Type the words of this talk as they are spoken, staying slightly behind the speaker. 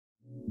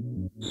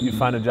You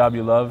find a job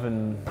you love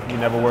and you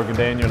never work a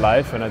day in your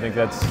life, and I think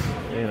that's,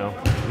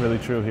 really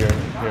true here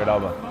at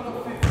ALBA.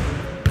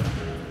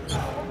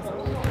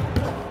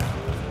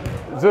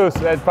 Zeus,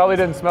 it probably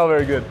didn't smell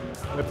very good.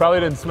 It probably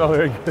didn't smell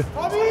very good.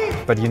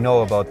 But you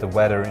know about the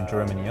weather in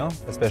Germany, huh?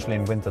 Especially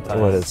in winter time.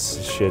 What, it's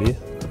shitty?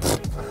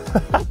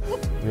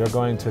 We are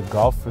going to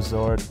golf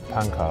resort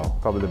Pankau.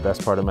 Probably the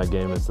best part of my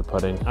game is the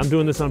putting. I'm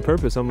doing this on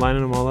purpose. I'm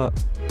lining them all up.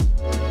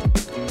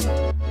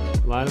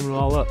 Lining them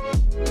all up.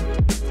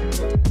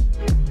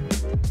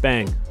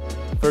 Bang.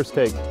 First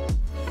take.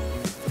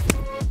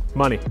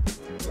 Money.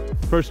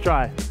 First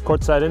try.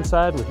 Courtside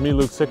Inside with me,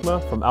 Luke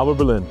Sikma from ALBA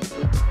Berlin.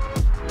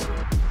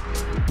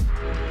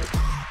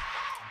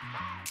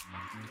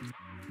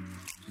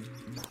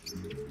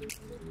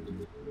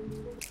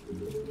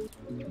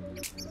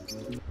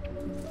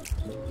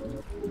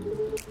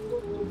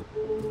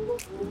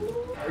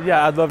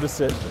 Yeah, I'd love to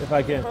sit if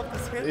I can.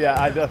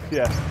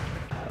 Yeah.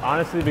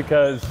 Honestly,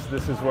 because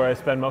this is where I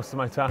spend most of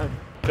my time,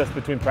 just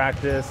between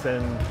practice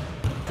and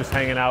just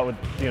hanging out with,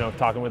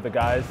 talking with the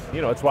guys.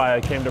 It's why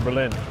I came to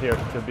Berlin here,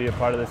 to be a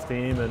part of this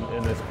team and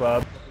in this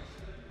club.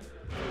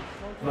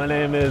 My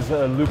name is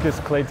Luke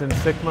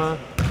Sikma,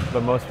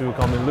 but most people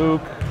call me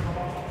Luke.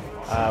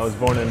 I was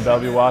born in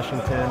Bellevue,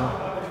 Washington.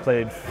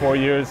 Played 4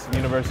 years at the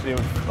University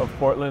of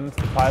Portland,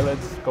 the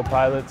Pilots, go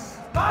Pilots.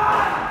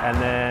 And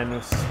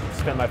then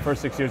spent my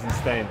first 6 years in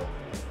Spain.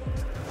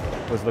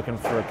 Was looking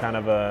for kind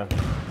of a,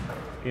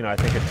 I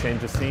think a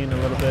change of scene a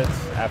little bit.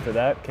 After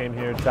that, came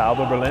here to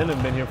ALBA Berlin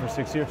and been here for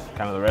 6 years.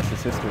 Kind of the rest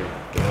is history.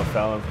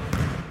 Fell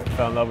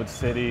in love with the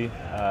city.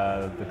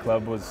 The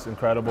club was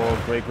incredible,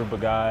 great group of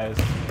guys.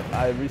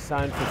 I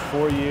re-signed for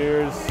 4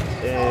 years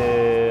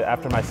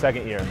after my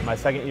second year. My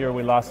second year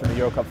we lost in the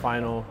Euro Cup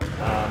final,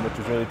 which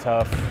was really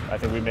tough. I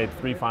think we made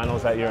 3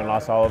 finals that year and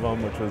lost all of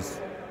them, which was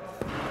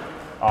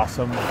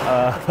awesome.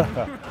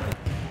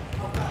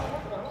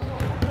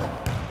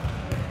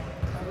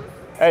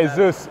 Hey,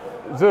 Zeus,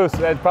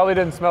 it probably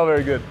didn't smell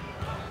very good.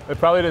 It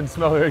probably didn't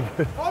smell very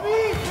good.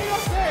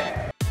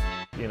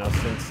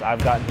 Since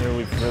I've gotten here,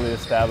 we've really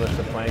established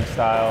a playing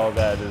style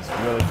that is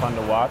really fun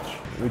to watch.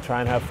 We try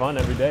and have fun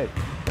every day.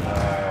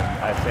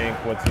 I think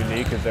what's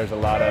unique is there's a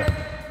lot of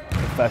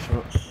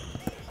professional...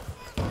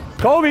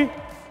 Kobe!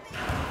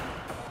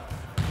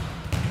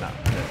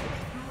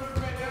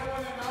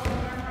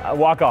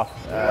 Walk off.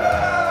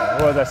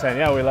 What was I saying?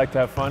 Yeah, we like to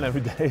have fun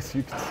every day, as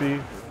you can see.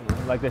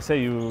 Like they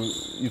say,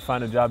 you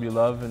find a job you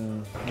love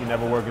and you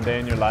never work a day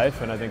in your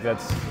life, and I think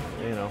that's,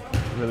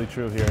 really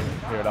true here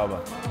at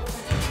ALBA.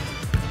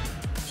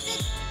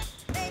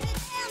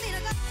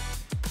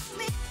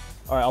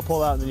 All right, I'll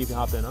pull out and then you can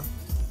hop in, huh?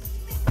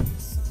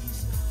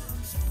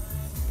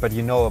 But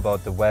you know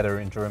about the weather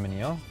in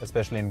Germany, huh?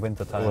 Especially in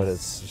winter time. What,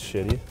 it's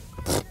shitty?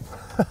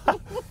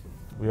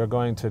 We are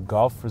going to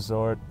golf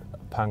resort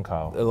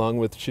Pankau. Along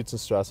with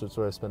Schützenstrasse, it's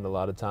where I spend a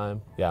lot of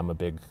time. Yeah, I'm a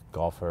big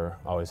golfer,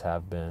 always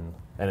have been.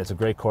 And it's a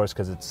great course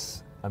because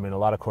it's, a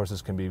lot of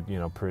courses can be,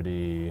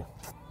 pretty,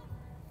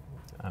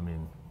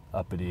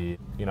 uppity.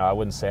 I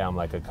wouldn't say I'm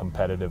like a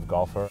competitive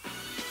golfer.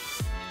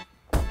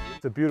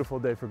 It's a beautiful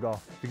day for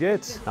golf.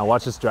 Geht. Now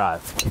watch this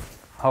drive.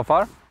 How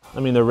far?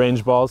 They're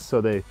range balls, so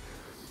they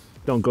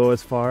don't go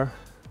as far.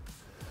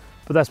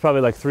 But that's probably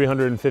like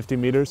 350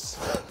 meters.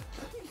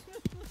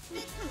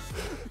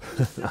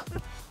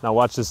 Now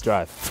watch this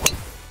drive.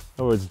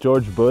 In other words,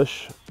 George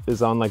Bush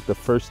is on like the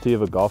first tee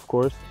of a golf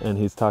course and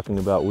he's talking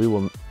about we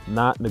will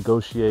not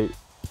negotiate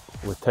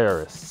with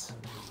terrorists.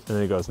 And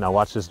then he goes, now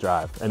watch this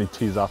drive. And he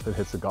tees off and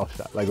hits a golf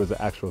shot like it was an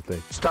actual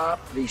thing. Stop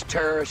these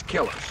terrorist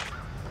killers.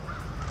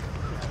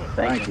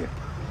 Thank you.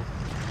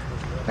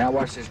 Now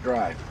watch this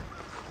drive.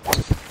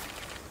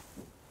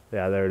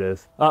 Yeah, there it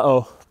is.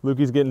 Uh-oh,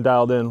 Lukey's getting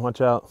dialed in,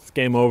 watch out. It's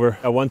game over.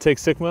 At one take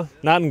Sikma,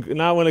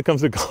 not when it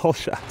comes to golf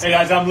shots. Hey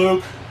guys, I'm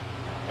Luke,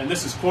 and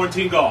this is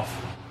Quarantine Golf.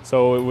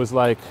 So it was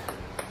like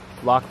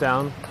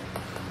lockdown.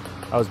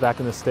 I was back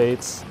in the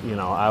States. I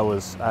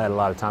had a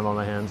lot of time on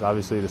my hands,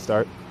 obviously, to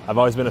start. I've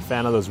always been a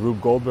fan of those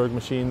Rube Goldberg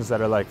machines that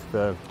are like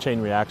the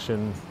chain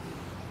reaction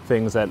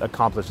things that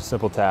accomplish a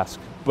simple task.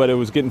 But it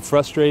was getting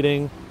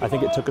frustrating. I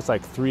think it took us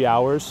like 3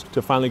 hours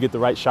to finally get the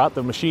right shot.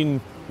 The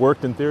machine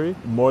worked in theory.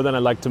 More than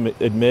I'd like to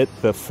admit,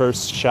 the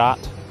first shot,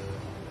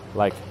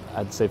 like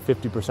I'd say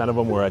 50% of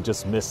them where I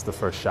just missed the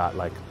first shot,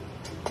 like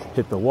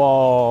hit the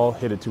wall,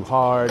 hit it too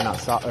hard, not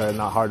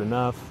hard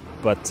enough.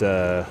 But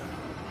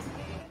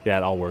yeah,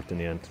 it all worked in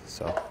the end.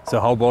 So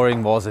how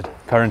boring was it,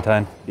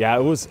 quarantine? Yeah,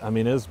 it was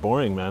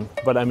boring, man.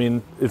 But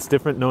it's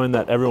different knowing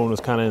that everyone was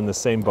kind of in the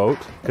same boat,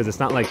 because it's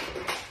not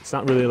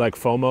really like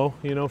FOMO,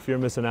 if you're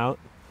missing out,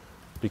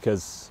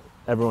 because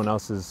everyone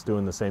else is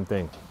doing the same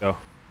thing. Go.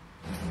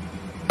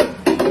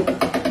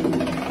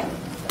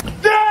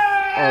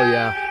 Oh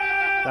yeah,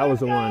 that was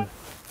the one.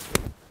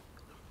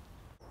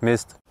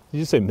 Missed. Did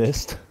you say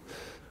missed?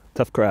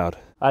 Tough crowd.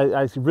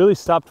 I really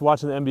stopped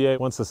watching the NBA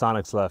once the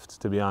Sonics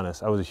left, to be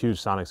honest. I was a huge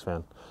Sonics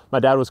fan. My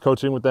dad was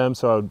coaching with them,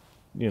 so I would,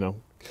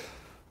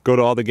 go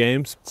to all the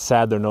games.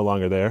 Sad they're no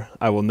longer there.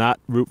 I will not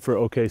root for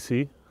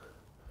OKC,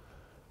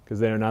 because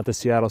they are not the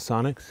Seattle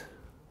Sonics.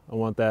 I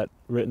want that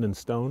written in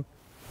stone.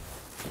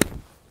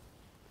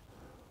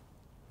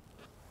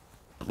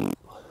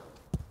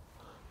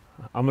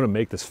 I'm gonna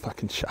make this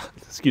fucking shot.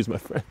 Excuse my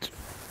French.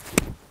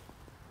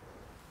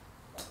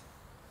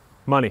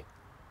 Money.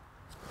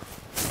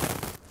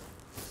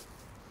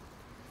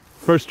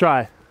 First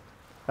try.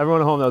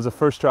 Everyone at home, that was the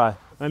first try.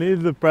 I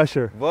needed the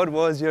pressure. What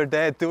was your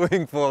dad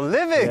doing for a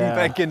living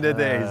back in the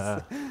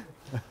days?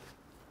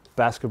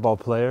 Basketball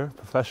player,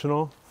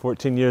 professional,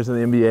 14 years in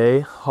the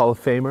NBA, Hall of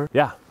Famer.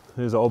 Yeah,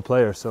 he was an old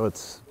player, so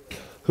it's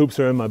hoops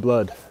are in my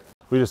blood.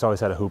 We just always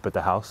had a hoop at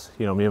the house.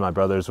 You know, me and my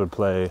brothers would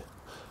play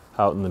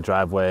out in the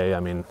driveway. I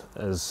mean,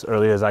 as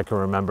early as I can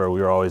remember,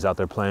 we were always out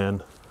there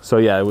playing. So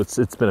yeah,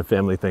 it's been a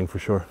family thing for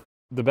sure.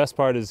 The best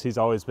part is he's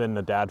always been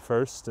a dad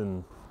first,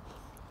 and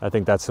I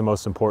think that's the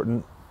most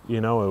important. You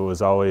know, it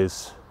was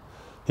always,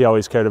 he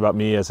always cared about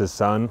me as his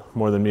son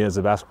more than me as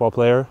a basketball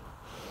player.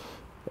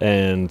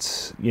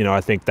 And, you know,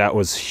 I think that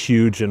was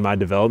huge in my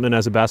development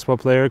as a basketball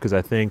player, because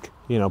I think,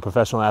 you know,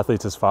 professional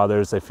athletes as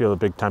fathers, they feel a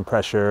big time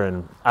pressure,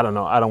 and I don't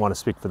know, I don't want to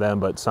speak for them,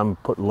 but some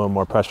put a little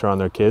more pressure on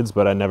their kids,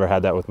 but I never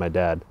had that with my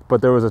dad.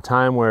 But there was a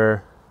time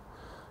where,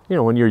 you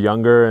know, when you're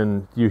younger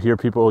and you hear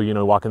people, you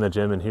know, walk in the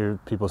gym and hear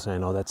people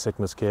saying, oh, that's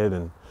Sikma's kid,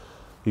 and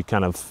you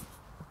kind of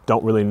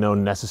don't really know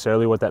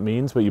necessarily what that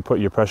means, but you put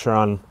your pressure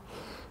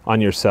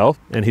on yourself.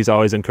 And he's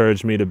always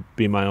encouraged me to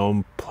be my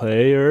own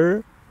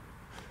player,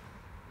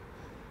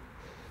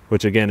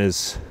 which again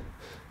is,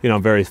 you know,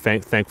 I'm very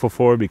thankful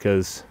for,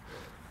 because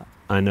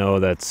I know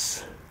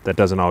that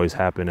doesn't always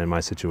happen in my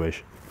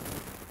situation.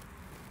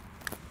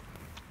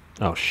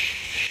 Oh,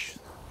 shh.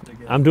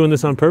 I'm doing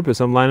this on purpose.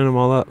 I'm lining them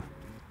all up.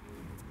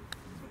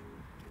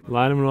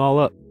 Lining them all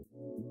up.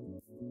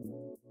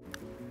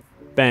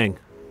 Bang.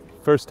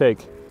 First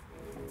take.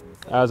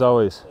 As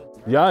always.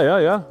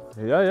 Yeah.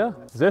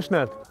 Sehr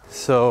schnell.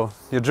 So,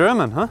 you're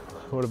German, huh?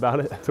 What about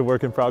it? It's a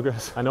work in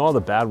progress. I know all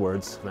the bad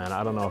words, man.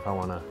 I don't know if I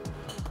want to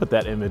put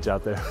that image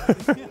out there.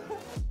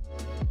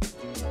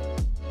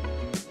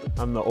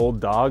 I'm the old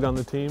dog on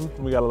the team.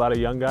 We got a lot of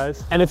young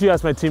guys. And if you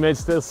ask my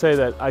teammates, they'll say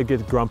that I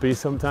get grumpy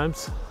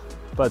sometimes.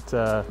 But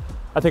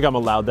I think I'm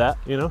allowed that,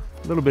 you know?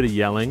 A little bit of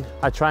yelling.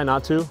 I try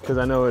not to, because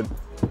I know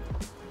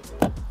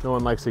no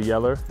one likes a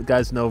yeller. The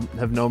guys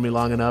have known me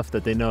long enough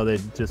that they know they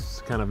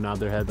just kind of nod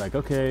their head like,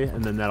 okay,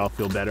 and then that'll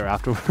feel better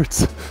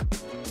afterwards.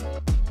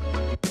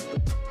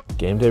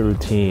 Game day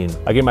routine.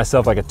 I give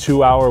myself like a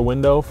 2-hour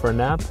window for a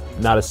nap,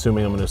 not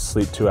assuming I'm gonna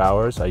sleep 2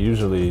 hours. I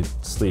usually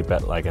sleep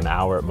at like an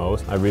hour at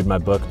most. I read my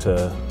book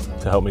to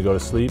help me go to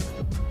sleep,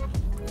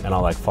 and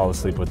I'll like fall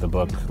asleep with the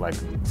book, like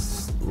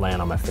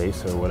laying on my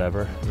face or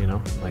whatever, you know,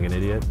 like an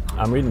idiot.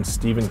 I'm reading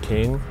Stephen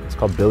King. It's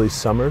called Billy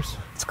Summers.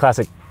 It's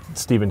classic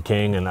Stephen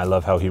King, and I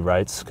love how he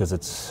writes, because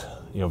it's,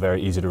 you know,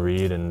 very easy to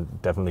read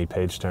and definitely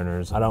page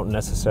turners. I don't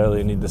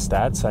necessarily need the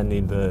stats.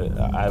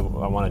 I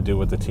want to do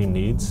what the team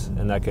needs,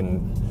 and that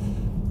can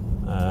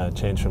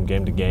change from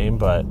game to game.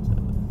 But,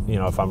 you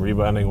know, if I'm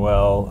rebounding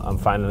well, I'm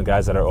finding the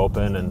guys that are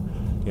open,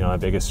 and, you know, my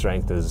biggest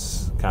strength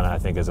is kind of, I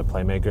think, as a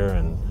playmaker.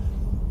 And,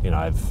 you know,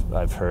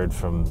 I've heard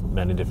from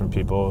many different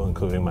people,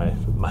 including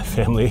my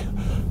family,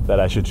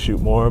 that I should shoot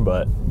more.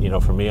 But, you know,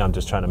 for me, I'm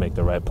just trying to make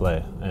the right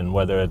play. And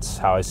whether it's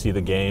how I see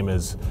the game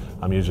is,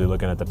 I'm usually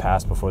looking at the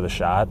pass before the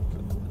shot,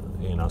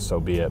 you know, so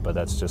be it. But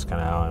that's just kind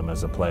of how I am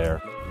as a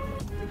player.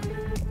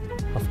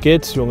 Auf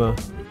geht's, Junge.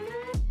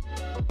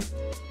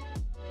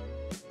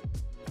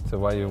 So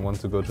why you want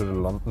to go to the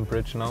London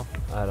Bridge now?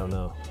 I don't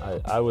know.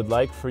 I would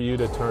like for you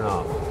to turn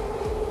off.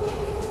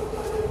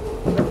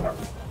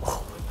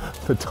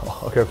 The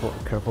dog.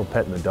 Careful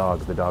petting the dog.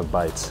 The dog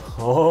bites.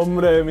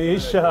 Hombre,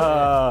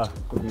 Misha!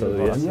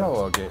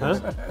 Huh?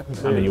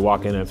 I mean, you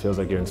walk in and it feels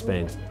like you're in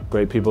Spain.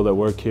 Great people that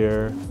work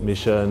here.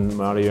 Misha and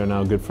Mari are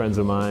now good friends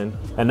of mine.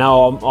 And now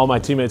all my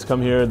teammates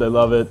come here, they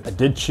love it. I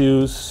did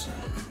choose,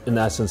 in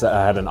that sense, that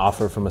I had an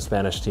offer from a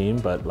Spanish team,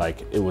 but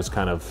like it was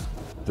kind of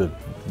the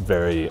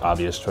very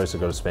obvious choice to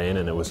go to Spain,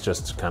 and it was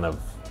just kind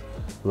of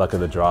luck of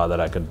the draw that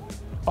I could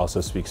also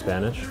speak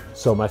Spanish.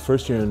 So my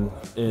first year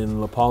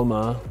in La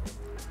Palma,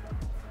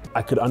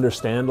 I could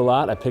understand a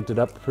lot. I picked it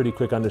up pretty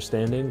quick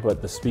understanding,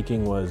 but the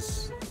speaking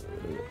was,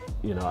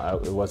 you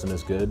know, it wasn't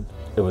as good.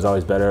 It was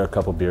always better a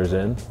couple beers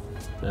in,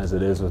 as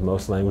it is with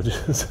most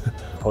languages.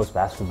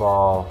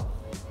 Post-basketball,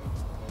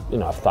 you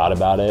know, I've thought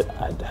about it.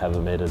 I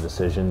haven't made a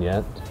decision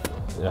yet.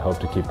 I hope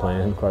to keep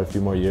playing quite a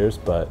few more years,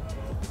 but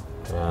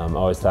I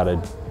always thought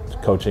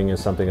coaching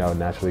is something I would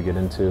naturally get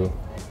into.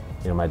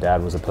 You know, my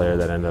dad was a player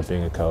that ended up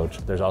being a coach.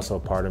 There's also a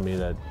part of me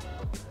that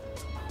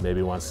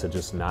maybe wants to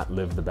just not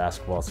live the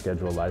basketball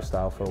schedule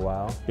lifestyle for a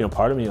while. You know,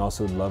 part of me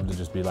also would love to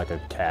just be like a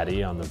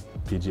caddy on the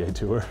PGA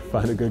Tour,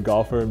 find a good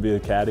golfer and be a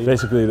caddy.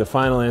 Basically, the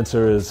final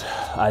answer is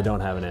I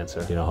don't have an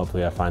answer. You know,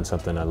 hopefully I find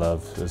something I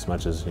love as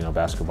much as, you know,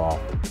 basketball.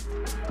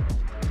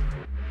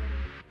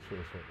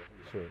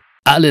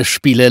 Alle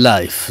Spiele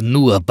live,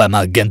 nur bei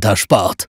MAGENTA Sport.